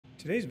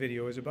Today's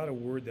video is about a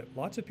word that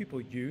lots of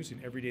people use in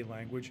everyday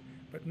language,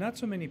 but not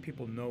so many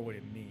people know what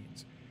it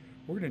means.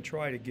 We're going to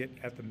try to get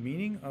at the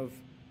meaning of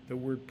the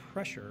word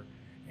pressure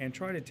and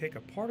try to take a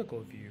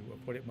particle view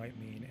of what it might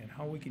mean and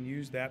how we can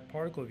use that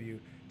particle view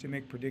to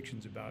make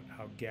predictions about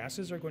how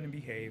gases are going to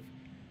behave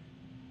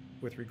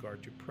with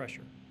regard to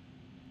pressure.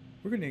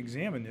 We're going to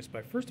examine this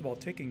by first of all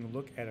taking a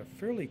look at a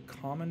fairly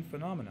common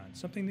phenomenon,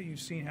 something that you've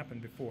seen happen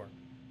before.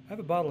 I have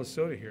a bottle of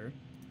soda here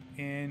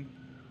and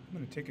I'm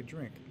going to take a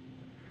drink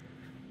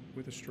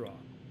with a straw.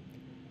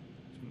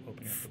 So I'm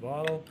opening up the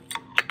bottle,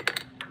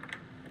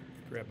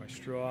 grab my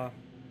straw,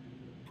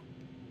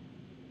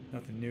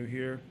 nothing new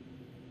here,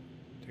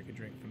 take a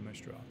drink from my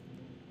straw.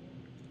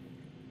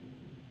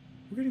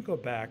 We're going to go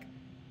back,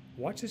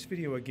 watch this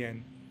video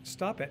again,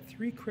 stop at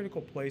 3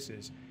 critical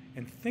places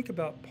and think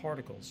about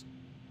particles.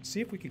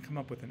 See if we can come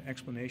up with an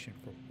explanation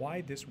for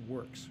why this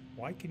works.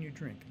 Why can you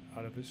drink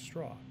out of a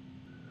straw?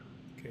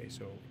 Okay,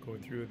 so going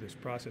through this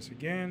process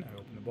again, I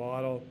open the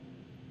bottle,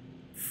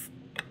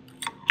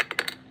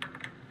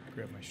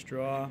 grab my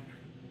straw, and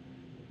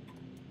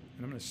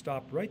I'm going to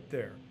stop right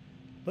there.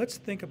 Let's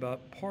think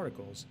about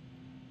particles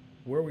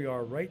where we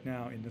are right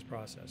now in this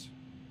process.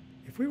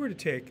 If we were to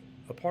take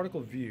a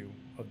particle view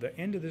of the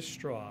end of this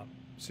straw,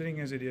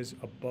 sitting as it is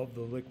above the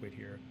liquid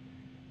here,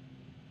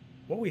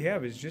 what we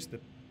have is just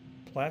the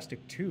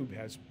plastic tube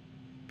has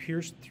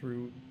pierced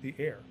through the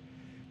air.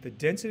 The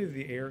density of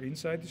the air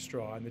inside the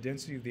straw and the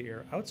density of the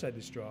air outside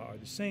the straw are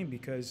the same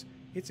because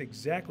it's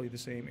exactly the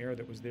same air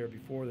that was there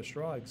before the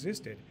straw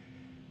existed.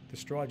 The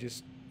straw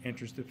just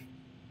enters the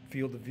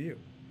field of view.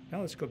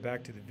 Now let's go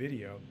back to the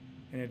video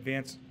and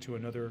advance to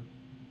another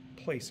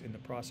place in the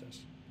process.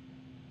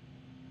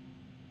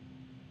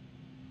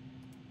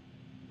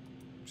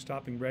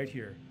 Stopping right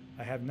here.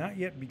 I have not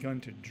yet begun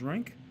to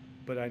drink,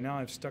 but I now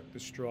have stuck the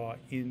straw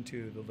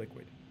into the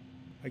liquid.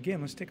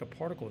 Again, let's take a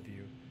particle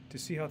view to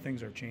see how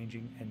things are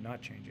changing and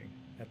not changing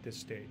at this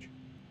stage.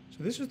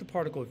 So this is the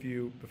particle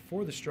view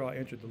before the straw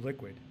entered the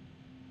liquid.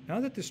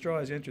 Now that the straw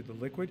has entered the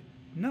liquid,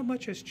 not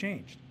much has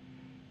changed.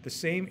 The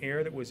same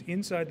air that was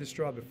inside the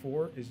straw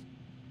before is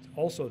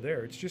also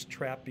there. It's just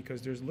trapped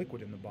because there's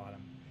liquid in the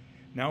bottom.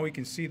 Now we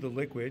can see the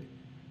liquid.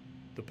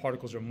 The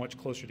particles are much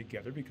closer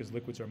together because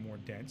liquids are more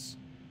dense.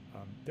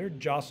 They're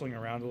jostling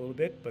around a little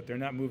bit, but they're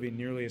not moving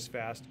nearly as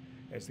fast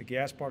as the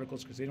gas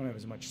particles because they don't have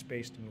as much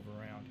space to move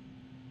around.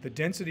 The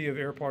density of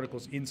air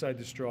particles inside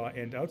the straw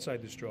and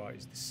outside the straw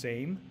is the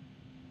same,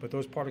 but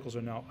those particles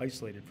are now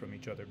isolated from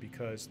each other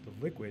because the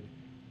liquid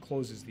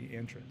closes the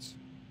entrance.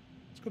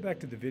 Let's go back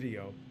to the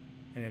video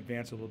and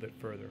advance a little bit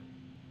further.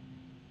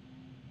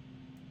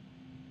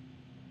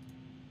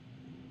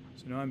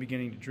 So now I'm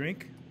beginning to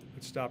drink.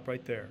 Let's stop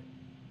right there.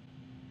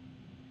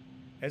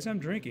 As I'm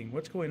drinking,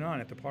 what's going on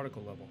at the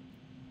particle level?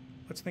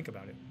 Let's think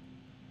about it.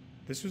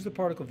 This was the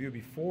particle view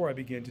before I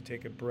began to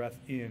take a breath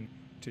in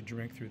to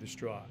drink through the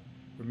straw.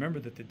 Remember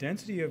that the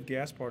density of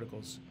gas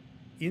particles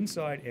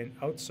inside and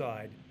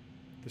outside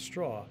the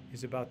straw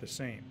is about the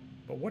same.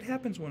 But what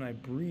happens when I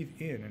breathe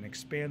in and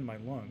expand my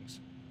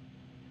lungs?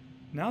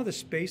 Now the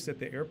space that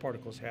the air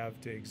particles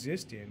have to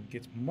exist in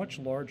gets much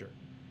larger.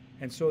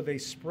 And so they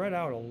spread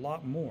out a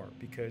lot more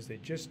because they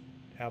just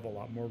have a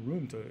lot more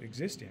room to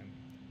exist in.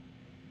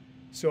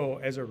 So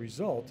as a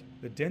result,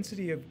 the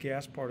density of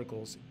gas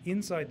particles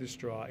inside the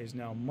straw is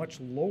now much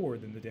lower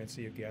than the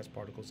density of gas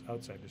particles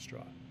outside the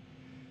straw.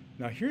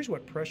 Now here's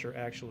what pressure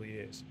actually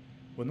is.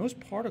 When those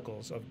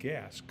particles of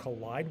gas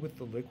collide with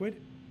the liquid,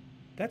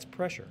 that's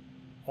pressure.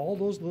 All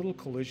those little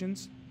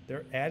collisions,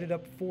 their added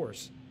up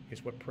force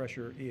is what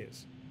pressure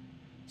is.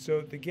 So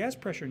the gas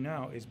pressure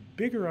now is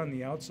bigger on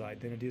the outside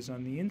than it is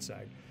on the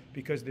inside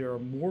because there are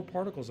more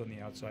particles on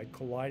the outside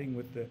colliding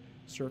with the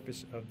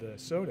surface of the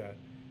soda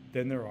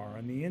than there are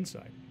on the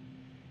inside.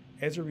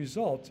 As a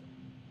result,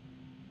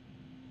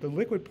 the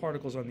liquid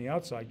particles on the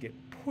outside get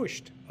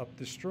pushed up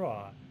the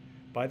straw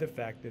by the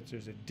fact that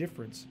there's a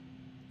difference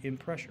in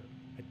pressure,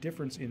 a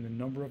difference in the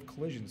number of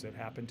collisions that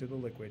happen to the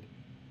liquid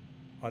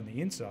on the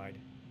inside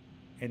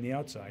and the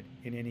outside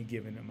in any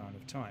given amount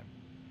of time.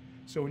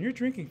 So when you're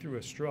drinking through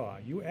a straw,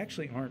 you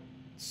actually aren't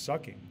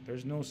sucking.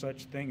 There's no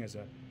such thing as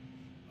a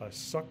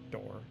suctor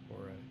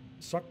or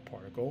a suck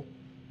particle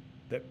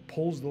that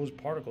pulls those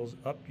particles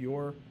up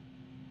your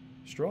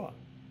straw.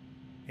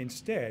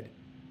 Instead,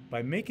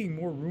 by making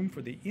more room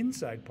for the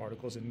inside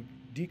particles and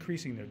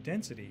decreasing their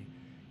density,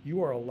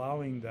 you are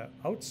allowing the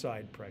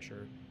outside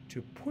pressure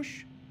to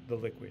push the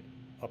liquid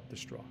up the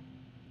straw.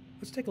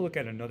 Let's take a look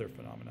at another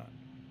phenomenon.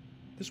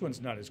 This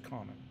one's not as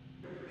common.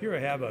 Here I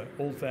have an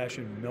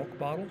old-fashioned milk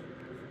bottle,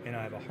 and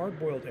I have a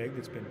hard-boiled egg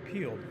that's been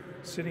peeled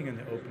sitting in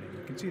the opening.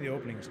 You can see the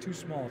opening is too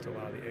small to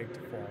allow the egg to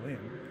fall in.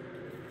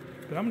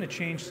 But I'm going to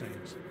change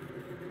things.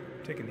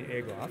 I'm taking the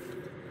egg off.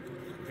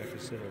 I've got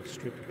this little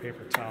strip of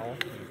paper towel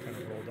kind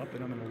of rolled up,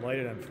 and I'm going to light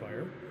it on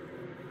fire.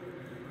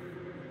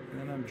 And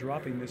then I'm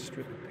dropping this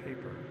strip of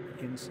paper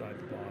inside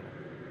the bottle.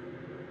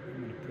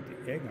 I'm going to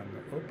put the egg on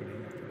the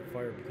opening after the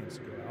fire begins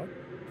to go out.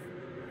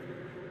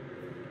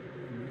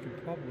 And you can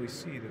probably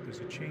see that there's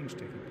a change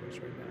taking place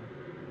right now.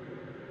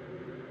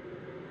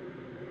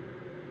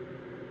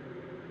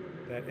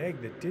 that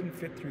egg that didn't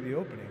fit through the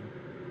opening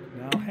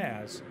now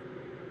has,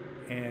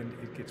 and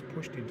it gets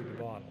pushed into the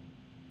bottle.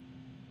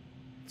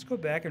 Let's go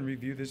back and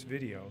review this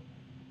video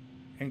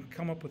and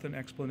come up with an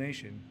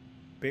explanation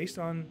based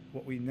on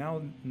what we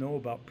now know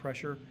about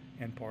pressure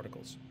and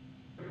particles.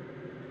 I'm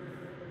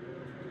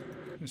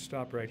going to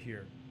stop right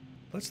here.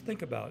 Let's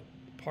think about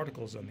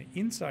particles on the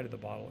inside of the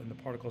bottle and the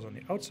particles on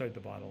the outside of the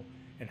bottle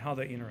and how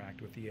they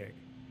interact with the egg.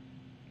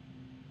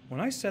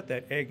 When I set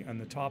that egg on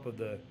the top of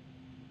the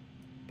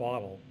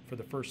bottle for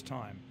the first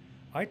time,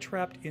 I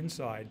trapped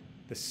inside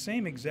the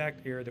same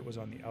exact air that was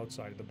on the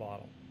outside of the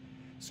bottle.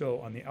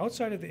 So on the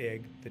outside of the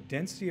egg, the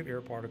density of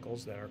air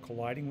particles that are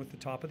colliding with the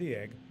top of the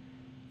egg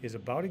is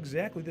about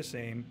exactly the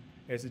same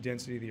as the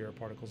density of the air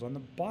particles on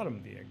the bottom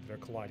of the egg that are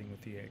colliding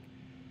with the egg.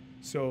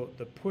 So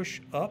the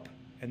push up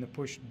and the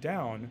push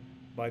down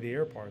by the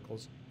air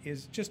particles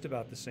is just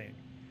about the same.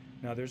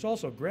 Now there's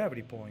also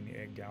gravity pulling the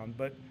egg down,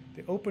 but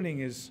the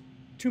opening is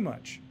too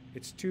much.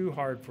 It's too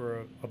hard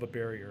of a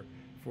barrier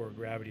for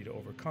gravity to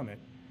overcome it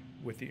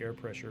with the air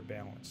pressure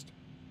balanced.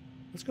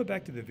 Let's go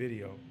back to the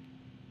video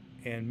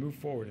and move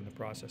forward in the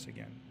process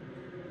again.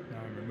 Now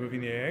I'm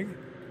removing the egg.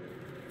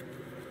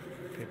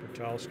 Paper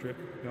towel strip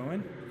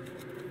going.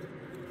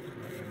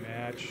 My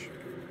match.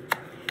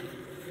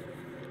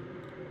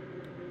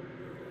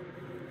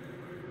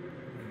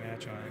 My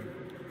match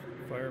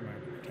on fire,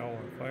 my towel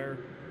on fire,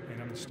 and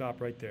I'm going to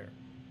stop right there.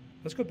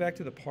 Let's go back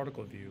to the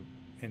particle view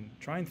and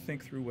try and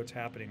think through what's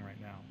happening right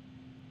now.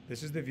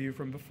 This is the view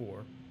from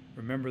before.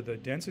 Remember, the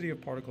density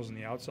of particles on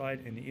the outside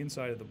and the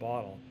inside of the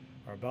bottle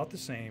are about the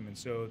same, and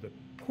so the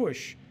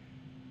push,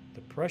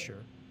 the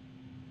pressure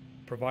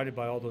provided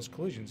by all those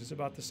collisions is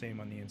about the same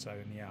on the inside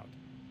and the out.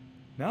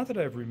 Now that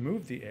I've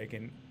removed the egg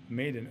and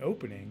made an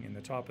opening in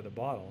the top of the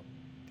bottle,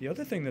 the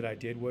other thing that I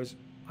did was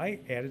I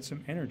added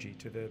some energy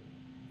to the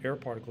air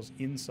particles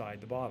inside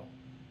the bottle.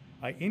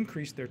 I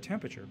increased their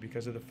temperature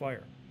because of the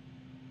fire.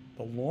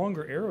 The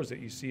longer arrows that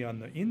you see on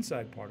the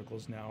inside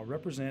particles now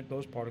represent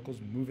those particles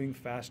moving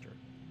faster.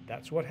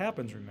 That's what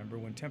happens, remember,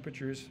 when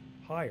temperature is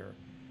higher,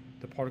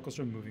 the particles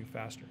are moving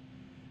faster.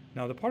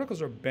 Now the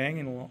particles are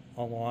banging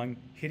along,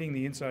 hitting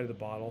the inside of the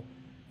bottle,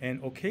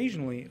 and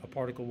occasionally a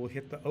particle will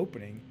hit the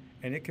opening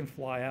and it can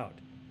fly out.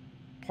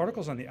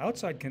 Particles on the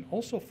outside can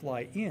also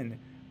fly in,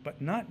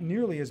 but not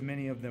nearly as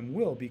many of them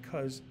will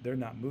because they're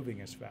not moving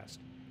as fast.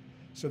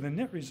 So the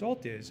net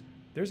result is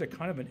there's a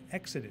kind of an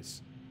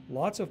exodus.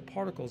 Lots of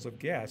particles of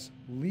gas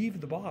leave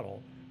the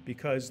bottle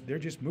because they're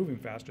just moving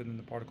faster than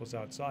the particles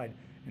outside,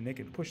 and they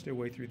can push their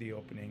way through the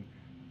opening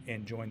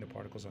and join the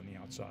particles on the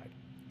outside.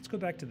 Let's go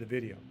back to the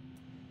video.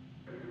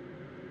 So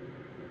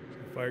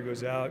the fire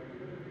goes out,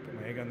 put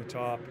my egg on the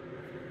top,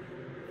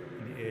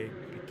 and the egg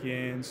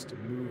begins to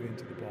move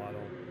into the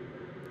bottle.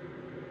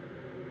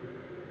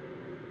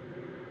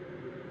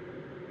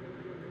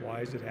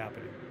 Why is it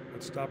happening?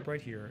 Let's stop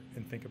right here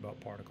and think about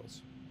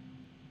particles.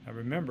 Now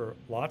remember,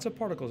 lots of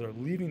particles are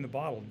leaving the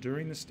bottle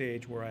during the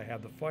stage where I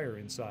have the fire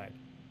inside.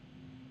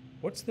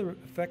 What's the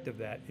effect of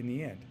that in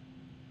the end?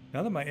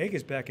 Now that my egg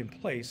is back in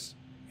place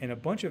and a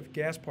bunch of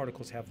gas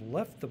particles have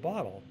left the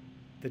bottle,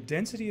 the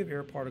density of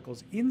air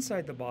particles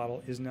inside the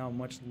bottle is now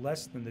much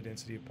less than the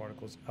density of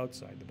particles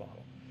outside the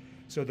bottle.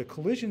 So the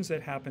collisions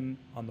that happen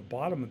on the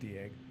bottom of the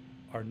egg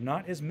are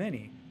not as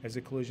many as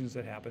the collisions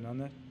that happen on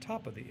the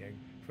top of the egg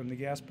from the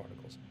gas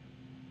particles.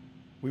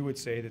 We would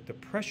say that the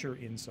pressure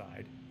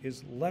inside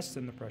is less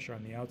than the pressure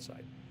on the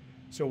outside.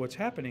 So what's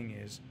happening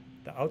is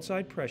the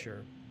outside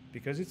pressure,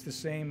 because it's the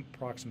same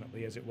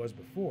approximately as it was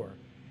before,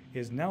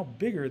 is now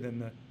bigger than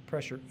the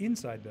pressure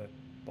inside the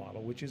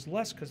bottle, which is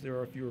less because there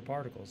are fewer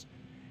particles,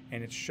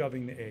 and it's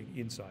shoving the egg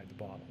inside the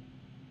bottle.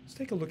 Let's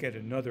take a look at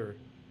another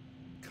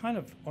kind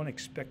of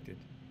unexpected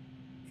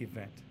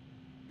event.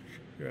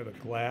 Here I have a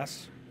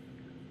glass,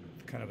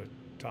 kind of a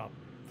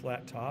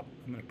flat top.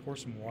 I'm going to pour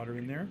some water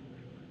in there,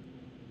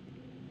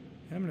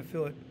 and I'm going to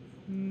fill it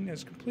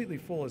as completely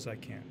full as I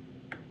can.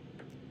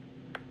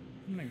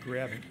 I'm going to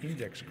grab an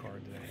index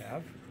card that I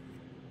have.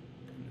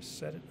 I'm going to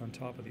set it on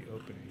top of the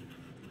opening,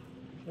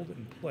 hold it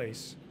in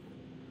place,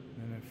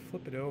 and then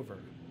flip it over.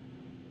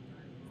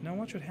 Now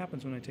watch what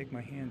happens when I take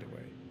my hand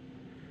away.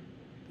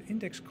 The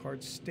index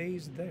card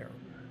stays there.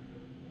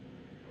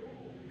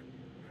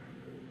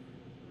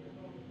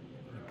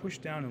 I push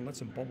down and let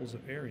some bubbles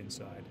of air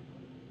inside.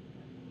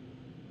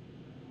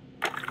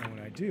 And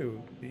when I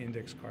do, the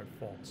index card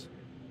falls.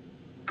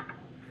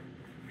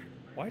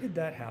 Why did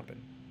that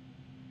happen?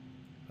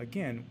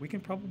 Again, we can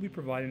probably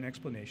provide an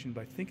explanation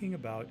by thinking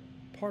about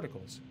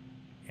particles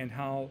and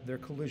how their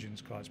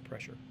collisions cause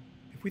pressure.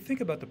 If we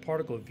think about the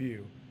particle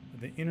view of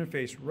the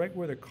interface right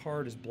where the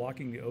card is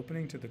blocking the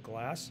opening to the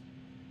glass,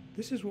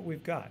 this is what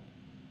we've got.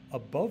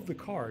 Above the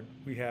card,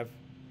 we have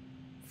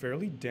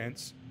fairly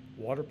dense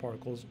water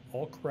particles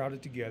all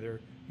crowded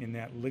together in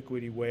that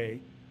liquidy way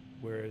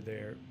where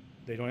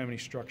they don't have any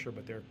structure,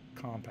 but they're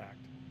compact.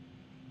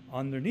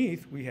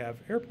 Underneath, we have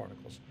air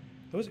particles.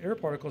 Those air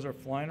particles are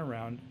flying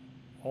around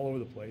all over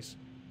the place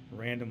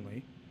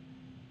randomly,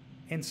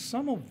 and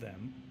some of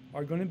them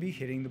are going to be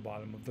hitting the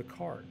bottom of the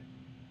card.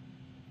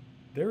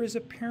 there is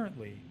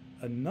apparently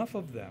enough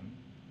of them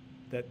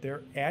that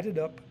their added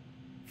up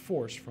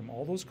force from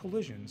all those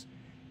collisions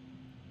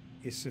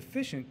is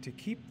sufficient to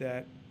keep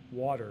that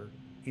water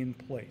in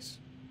place.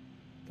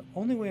 The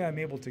only way I'm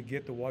able to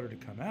get the water to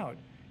come out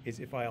is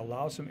if I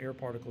allow some air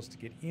particles to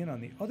get in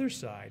on the other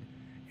side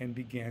and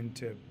begin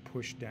to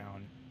push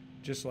down,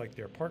 just like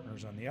their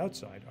partners on the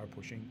outside are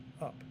pushing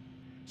up.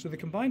 So the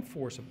combined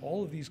force of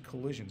all of these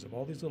collisions, of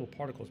all these little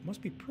particles,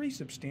 must be pretty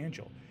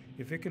substantial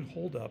if it can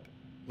hold up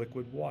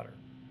liquid water.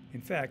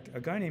 In fact, a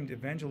guy named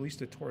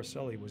Evangelista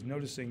Torricelli was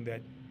noticing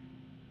that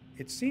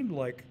it seemed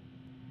like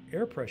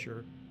air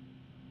pressure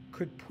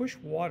could push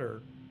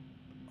water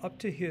up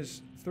to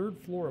his third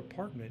floor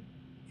apartment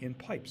in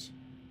pipes,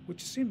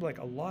 which seemed like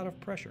a lot of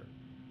pressure.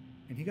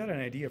 And he got an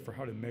idea for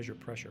how to measure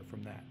pressure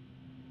from that.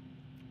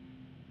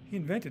 He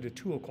invented a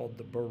tool called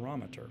the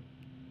barometer.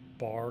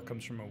 Bar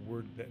comes from a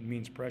word that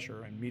means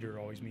pressure, and meter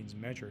always means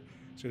measure.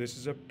 So this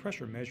is a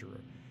pressure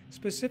measurer.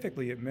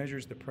 Specifically, it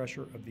measures the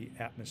pressure of the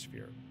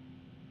atmosphere.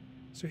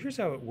 So here's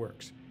how it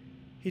works.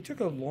 He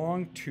took a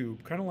long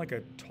tube, kind of like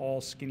a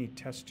tall, skinny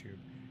test tube,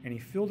 and he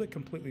filled it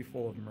completely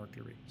full of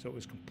mercury. So it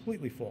was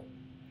completely full.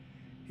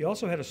 He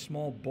also had a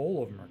small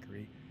bowl of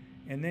mercury,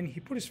 and then he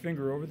put his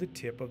finger over the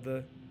tip of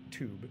the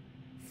tube,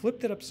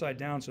 flipped it upside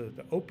down so that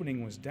the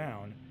opening was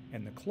down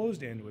and the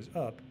closed end was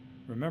up.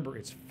 Remember,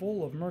 it's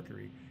full of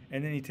mercury,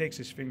 and then he takes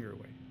his finger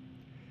away.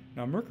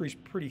 Now, mercury's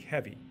pretty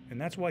heavy,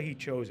 and that's why he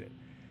chose it.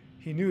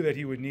 He knew that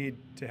he would need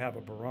to have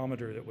a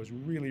barometer that was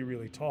really,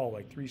 really tall,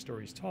 like 3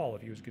 stories tall,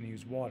 if he was going to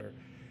use water.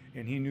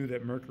 And he knew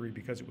that mercury,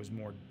 because it was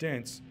more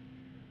dense,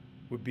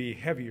 would be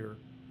heavier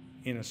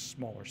in a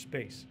smaller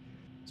space.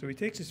 So he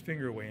takes his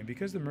finger away, and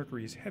because the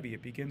mercury is heavy,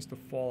 it begins to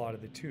fall out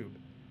of the tube.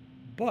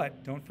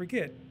 But don't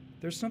forget,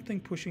 there's something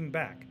pushing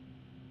back.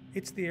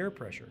 It's the air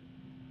pressure.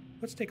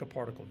 Let's take a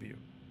particle view.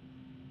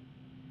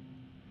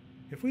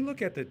 If we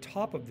look at the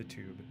top of the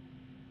tube,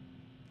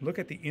 look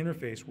at the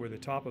interface where the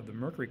top of the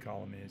mercury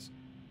column is,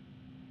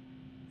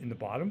 in the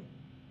bottom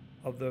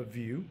of the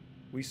view,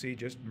 we see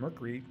just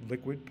mercury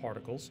liquid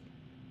particles.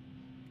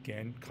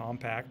 Again,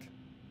 compact,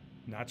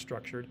 not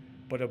structured.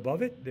 But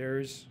above it,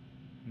 there's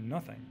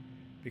nothing,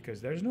 because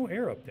there's no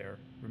air up there.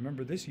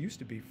 Remember, this used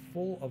to be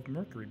full of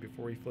mercury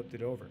before he flipped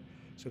it over.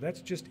 So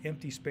that's just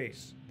empty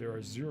space. There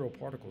are 0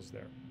 particles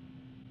there.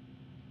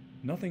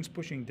 Nothing's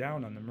pushing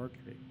down on the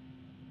mercury.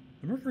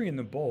 The mercury in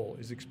the bowl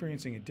is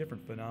experiencing a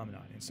different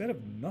phenomenon. Instead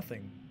of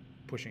nothing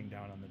pushing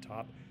down on the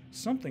top,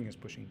 something is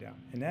pushing down,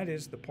 and that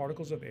is the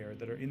particles of air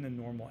that are in the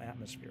normal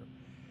atmosphere.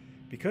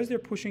 Because they're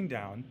pushing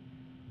down,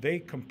 they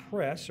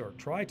compress, or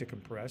try to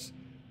compress,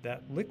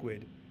 that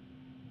liquid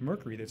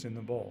mercury that's in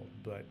the bowl.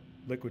 But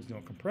liquids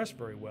don't compress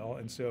very well,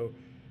 and so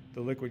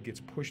the liquid gets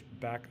pushed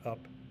back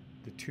up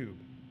the tube.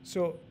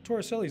 So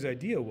Torricelli's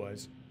idea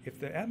was, if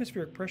the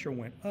atmospheric pressure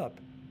went up,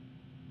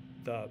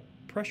 the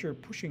pressure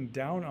pushing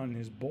down on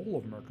his bowl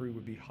of mercury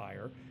would be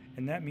higher,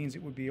 and that means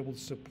it would be able to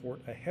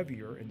support a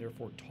heavier and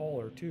therefore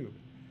taller tube.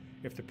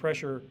 If the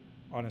pressure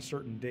on a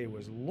certain day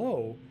was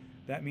low,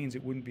 that means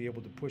it wouldn't be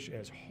able to push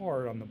as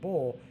hard on the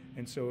bowl,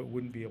 and so it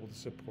wouldn't be able to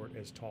support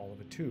as tall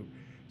of a tube.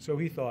 So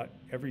he thought,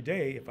 every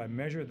day, if I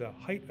measure the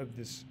height of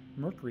this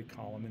mercury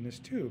column in this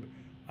tube,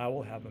 I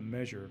will have a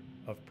measure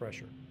of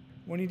pressure.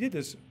 When he did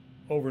this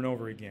over and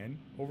over again,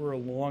 over a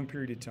long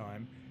period of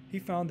time, he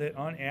found that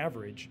on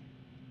average,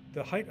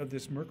 the height of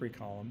this mercury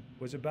column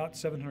was about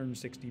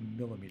 760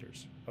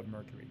 millimeters of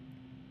mercury.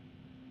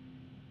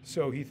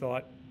 So he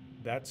thought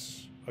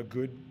that's a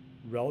good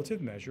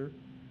relative measure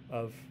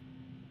of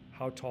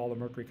how tall a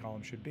mercury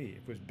column should be.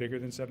 If it was bigger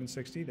than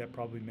 760, that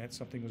probably meant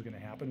something was going to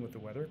happen with the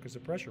weather because the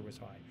pressure was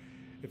high.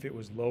 If it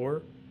was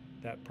lower,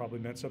 that probably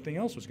meant something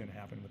else was going to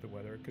happen with the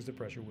weather because the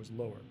pressure was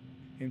lower.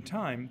 In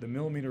time, the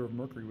millimeter of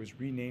mercury was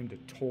renamed a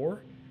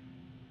torr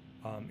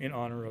in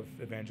honor of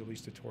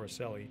Evangelista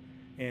Torricelli.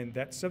 And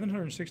that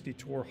 760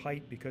 torr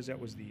height, because that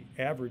was the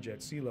average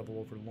at sea level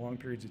over long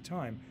periods of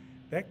time,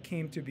 that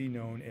came to be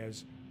known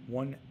as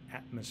 1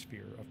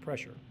 atmosphere of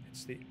pressure.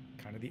 It's the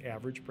kind of the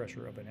average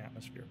pressure of an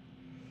atmosphere.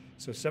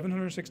 So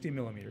 760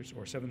 millimeters,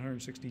 or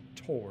 760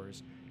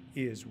 torrs,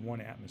 is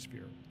 1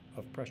 atmosphere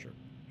of pressure.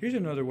 Here's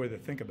another way to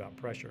think about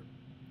pressure.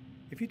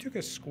 If you took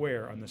a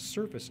square on the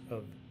surface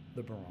of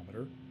the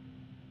barometer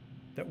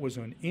that was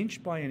 1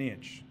 inch by 1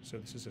 inch, so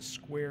this is a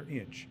square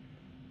inch,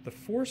 the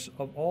force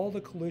of all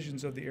the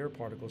collisions of the air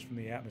particles from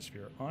the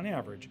atmosphere, on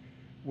average,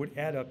 would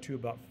add up to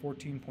about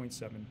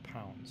 14.7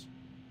 pounds.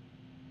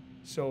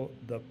 So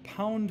the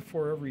pound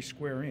for every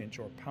square inch,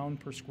 or pound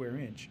per square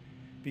inch,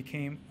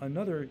 became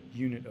another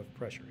unit of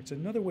pressure. It's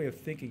another way of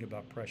thinking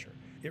about pressure.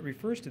 It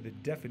refers to the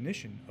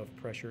definition of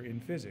pressure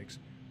in physics,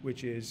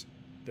 which is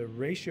the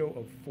ratio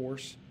of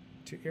force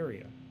to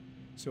area.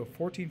 So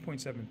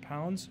 14.7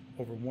 pounds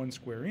over 1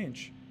 square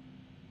inch,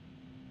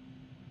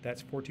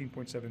 that's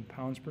 14.7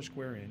 pounds per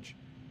square inch,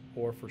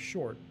 or for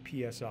short,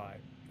 PSI,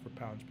 for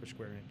pounds per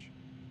square inch.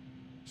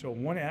 So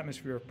 1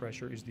 atmosphere of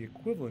pressure is the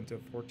equivalent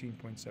of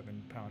 14.7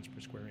 pounds per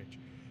square inch.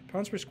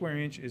 Pounds per square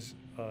inch is,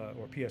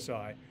 or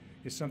PSI,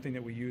 is something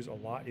that we use a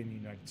lot in the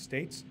United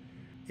States.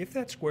 If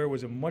that square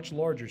was a much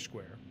larger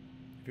square,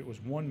 if it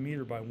was 1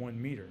 meter by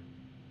 1 meter,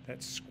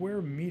 that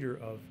square meter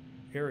of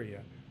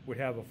area would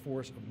have a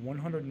force of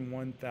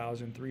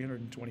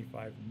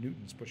 101,325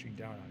 newtons pushing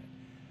down on it.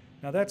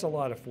 Now that's a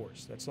lot of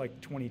force. That's like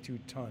 22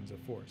 tons of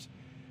force.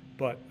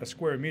 But a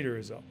square meter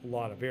is a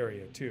lot of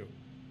area too.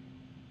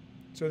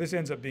 So this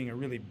ends up being a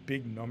really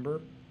big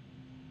number.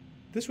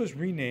 This was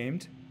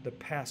renamed the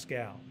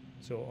Pascal.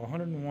 So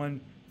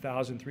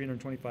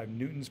 101,325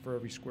 newtons for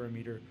every square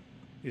meter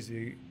is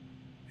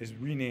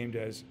renamed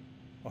as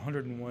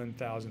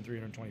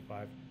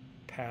 101,325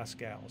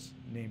 pascals,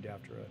 named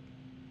after a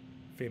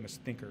famous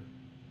thinker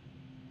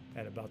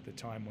at about the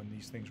time when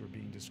these things were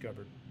being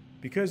discovered.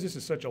 Because this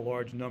is such a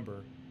large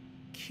number,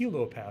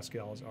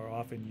 kilopascals are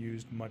often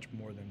used much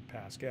more than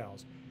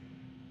pascals.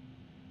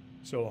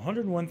 So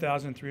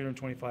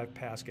 101,325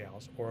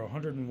 pascals, or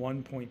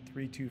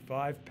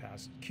 101.325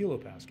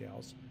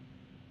 kilopascals,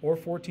 or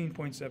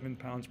 14.7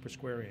 pounds per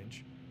square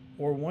inch,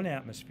 or 1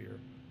 atmosphere,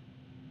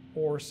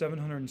 or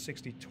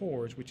 760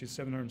 torrs, which is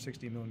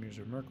 760 millimeters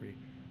of mercury,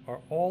 are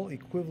all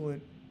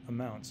equivalent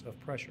amounts of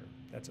pressure.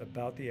 That's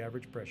about the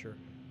average pressure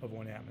of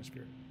 1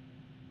 atmosphere.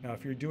 Now,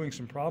 if you're doing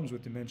some problems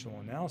with dimensional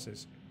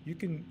analysis, you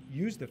can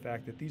use the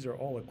fact that these are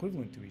all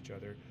equivalent to each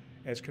other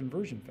as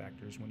conversion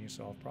factors when you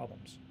solve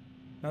problems.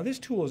 Now, this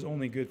tool is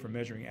only good for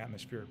measuring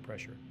atmospheric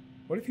pressure.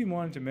 What if you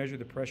wanted to measure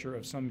the pressure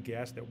of some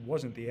gas that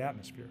wasn't the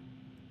atmosphere?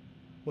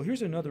 Well,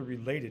 here's another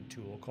related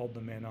tool called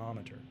the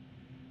manometer.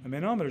 A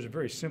manometer is a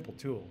very simple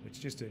tool. It's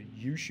just a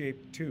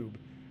U-shaped tube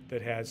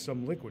that has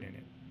some liquid in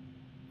it.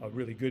 A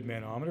really good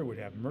manometer would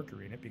have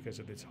mercury in it because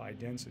of its high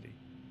density.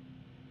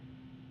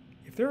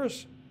 If there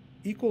is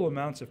equal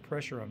amounts of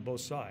pressure on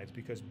both sides,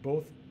 because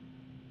both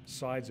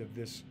sides of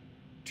this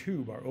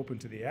tube are open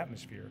to the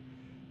atmosphere,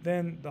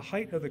 then the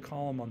height of the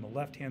column on the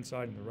left-hand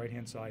side and the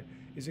right-hand side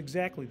is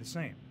exactly the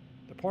same.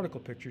 The particle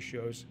picture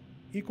shows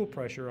equal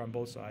pressure on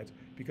both sides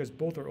because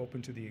both are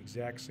open to the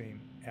exact same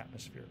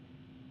atmosphere.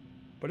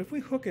 But if we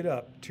hook it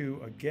up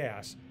to a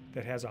gas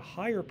that has a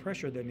higher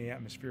pressure than the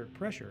atmospheric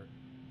pressure,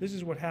 this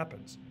is what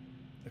happens.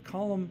 The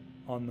column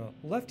on the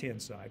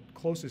left-hand side,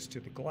 closest to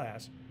the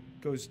glass,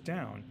 goes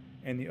down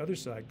and the other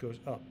side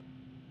goes up.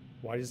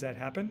 Why does that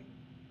happen?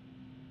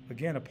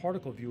 Again, a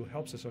particle view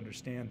helps us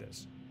understand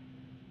this.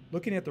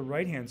 Looking at the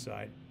right-hand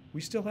side,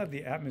 we still have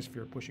the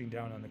atmosphere pushing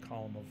down on the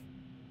column of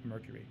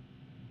mercury.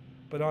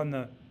 But on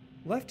the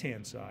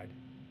left-hand side,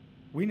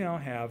 we now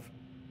have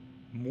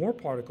more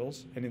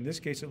particles, and in this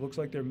case it looks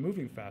like they're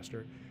moving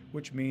faster,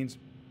 which means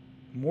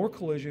more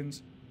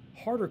collisions,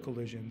 harder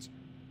collisions,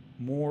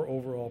 more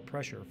overall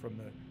pressure from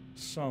the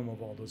sum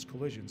of all those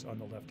collisions on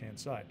the left-hand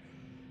side.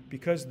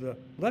 Because the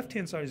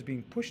left-hand side is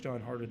being pushed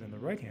on harder than the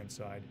right-hand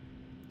side,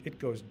 it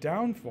goes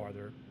down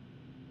farther,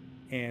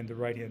 and the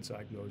right-hand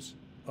side goes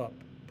up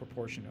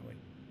proportionately.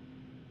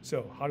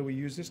 So how do we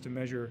use this to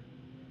measure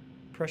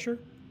pressure?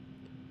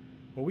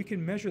 Well, we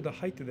can measure the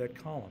height of that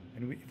column,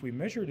 and if we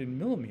measure it in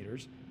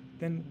millimeters,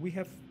 then we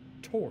have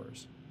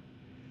torrs.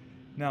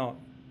 Now,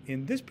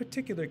 in this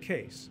particular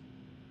case,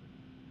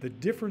 the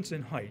difference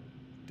in height,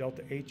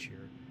 delta H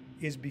here,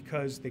 is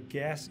because the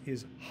gas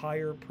is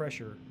higher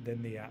pressure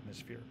than the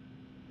atmosphere.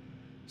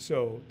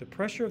 So the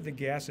pressure of the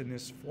gas in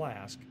this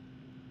flask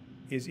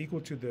is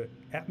equal to the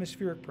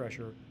atmospheric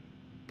pressure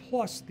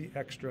plus the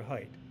extra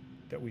height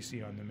that we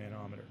see on the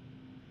manometer.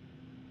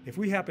 If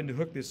we happen to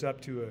hook this up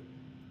to a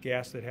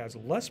gas that has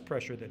less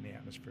pressure than the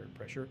atmospheric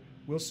pressure,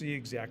 we'll see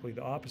exactly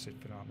the opposite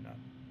phenomenon.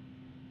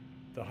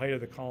 The height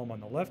of the column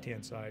on the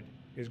left-hand side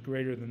is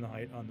greater than the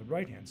height on the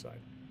right-hand side.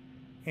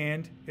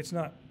 And it's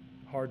not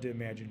hard to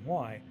imagine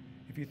why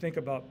if you think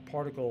about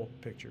particle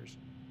pictures.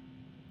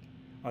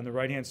 On the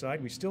right-hand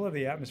side, we still have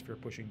the atmosphere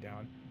pushing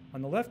down.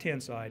 On the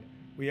left-hand side,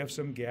 we have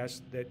some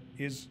gas that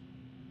is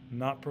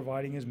not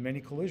providing as many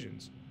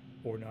collisions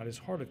or not as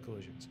hard of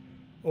collisions.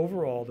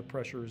 Overall, the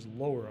pressure is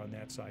lower on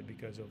that side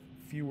because of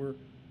fewer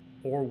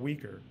or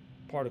weaker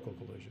particle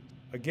collisions.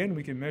 Again,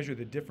 we can measure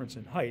the difference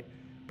in height,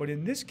 but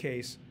in this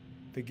case,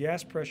 the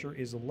gas pressure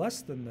is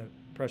less than the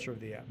pressure of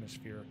the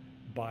atmosphere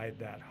by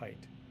that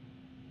height.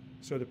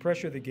 So the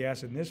pressure of the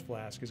gas in this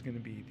flask is going to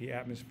be the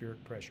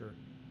atmospheric pressure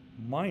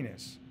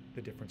minus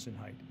the difference in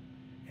height.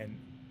 And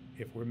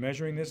if we're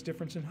measuring this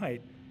difference in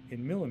height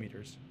in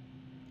millimeters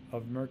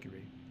of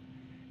mercury,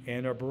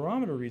 and our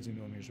barometer reads in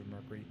millimeters of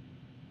mercury,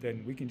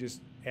 then we can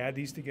just add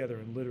these together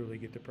and literally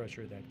get the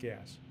pressure of that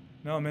gas.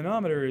 Now, a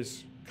manometer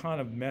is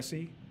kind of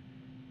messy.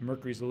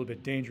 Mercury is a little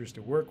bit dangerous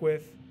to work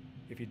with.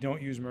 If you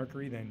don't use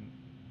mercury, then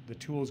the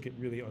tools get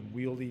really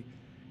unwieldy,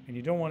 and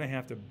you don't want to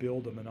have to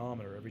build a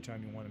manometer every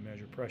time you want to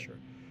measure pressure.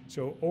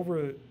 So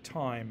over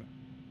time,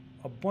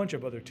 a bunch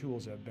of other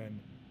tools have been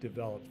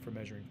developed for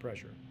measuring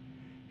pressure.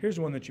 Here's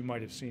one that you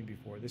might have seen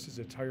before. This is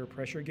a tire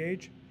pressure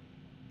gauge.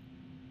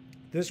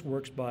 This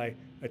works by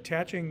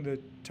attaching the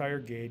tire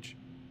gauge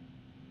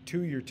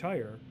to your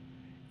tire,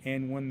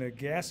 and when the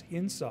gas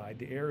inside,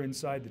 the air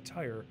inside the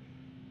tire,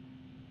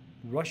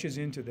 rushes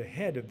into the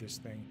head of this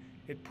thing,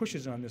 it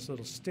pushes on this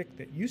little stick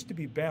that used to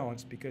be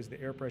balanced because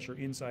the air pressure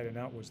inside and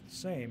out was the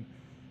same,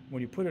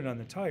 when you put it on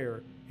the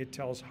tire, it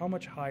tells how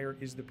much higher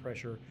is the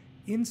pressure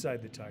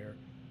inside the tire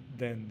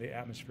than the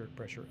atmospheric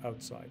pressure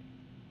outside.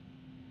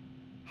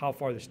 How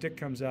far the stick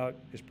comes out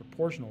is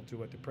proportional to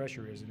what the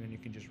pressure is, and then you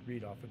can just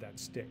read off of that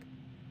stick.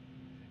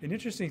 An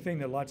interesting thing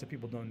that lots of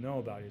people don't know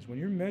about is when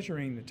you're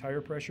measuring the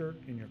tire pressure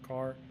in your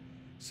car,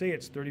 say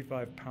it's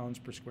 35 pounds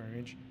per square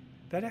inch,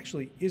 that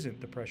actually isn't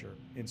the pressure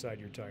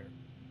inside your tire.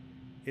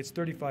 It's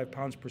 35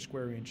 pounds per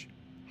square inch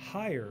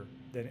higher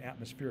than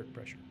atmospheric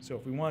pressure. So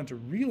if we wanted to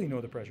really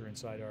know the pressure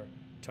inside our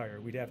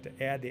tire, we'd have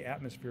to add the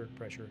atmospheric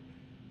pressure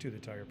to the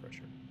tire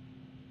pressure.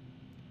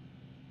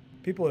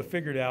 People have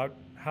figured out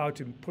how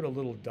to put a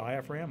little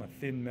diaphragm, a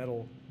thin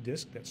metal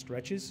disc that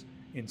stretches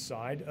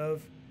inside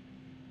of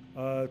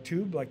a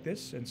tube like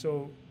this. And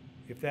so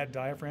if that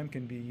diaphragm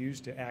can be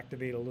used to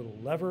activate a little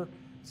lever,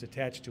 it's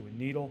attached to a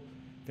needle,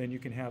 then you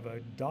can have a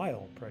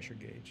dial pressure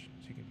gauge.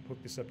 So you can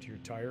hook this up to your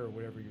tire or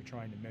whatever you're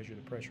trying to measure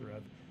the pressure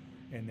of,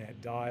 and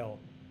that dial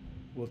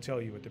will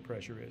tell you what the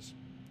pressure is.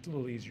 It's a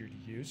little easier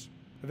to use.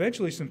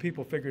 Eventually, some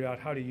people figured out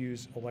how to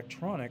use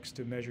electronics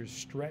to measure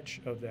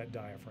stretch of that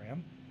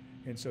diaphragm.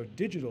 And so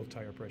digital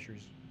tire pressure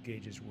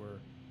gauges were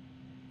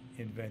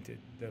invented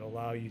that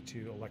allow you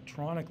to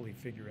electronically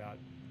figure out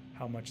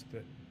how much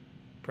the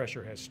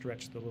pressure has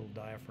stretched the little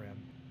diaphragm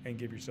and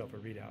give yourself a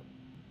readout.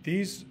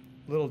 These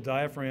little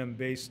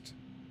diaphragm-based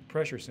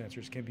pressure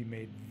sensors can be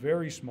made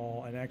very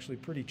small and actually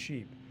pretty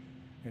cheap.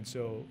 And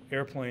so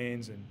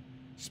airplanes and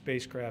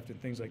spacecraft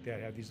and things like that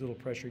have these little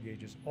pressure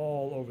gauges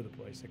all over the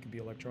place that can be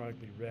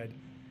electronically read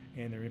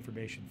and their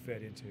information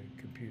fed into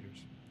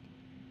computers.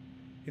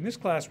 In this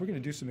class, we're going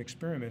to do some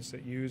experiments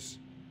that use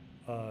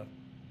a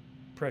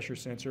pressure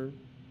sensor,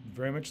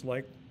 very much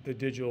like the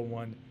digital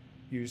one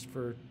used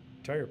for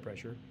tire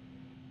pressure,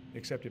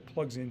 except it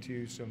plugs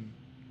into some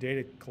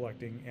data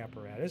collecting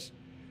apparatus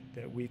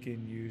that we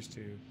can use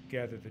to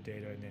gather the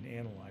data and then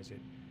analyze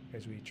it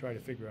as we try to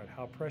figure out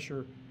how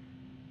pressure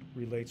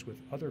relates with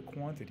other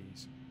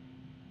quantities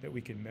that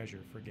we can measure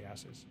for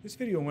gases. This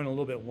video went a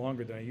little bit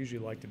longer than I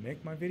usually like to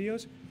make my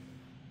videos,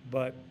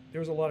 but there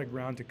was a lot of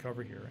ground to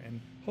cover here.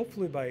 And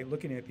hopefully by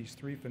looking at these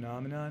three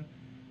phenomenon,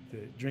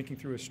 the drinking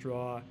through a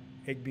straw,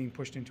 egg being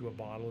pushed into a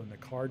bottle, and the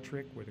card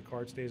trick where the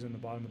card stays on the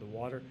bottom of the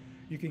water,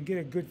 you can get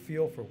a good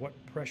feel for what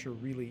pressure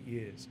really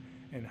is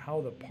and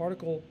how the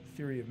particle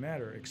theory of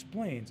matter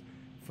explains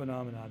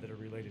phenomena that are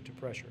related to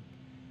pressure.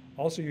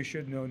 Also, you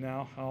should know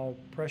now how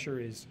pressure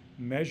is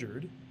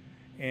measured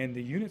and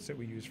the units that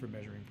we use for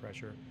measuring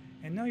pressure.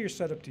 And now you're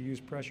set up to use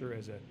pressure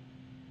as a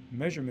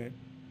measurement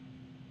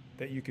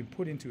that you can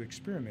put into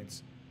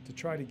experiments to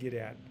try to get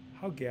at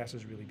how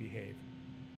gases really behave.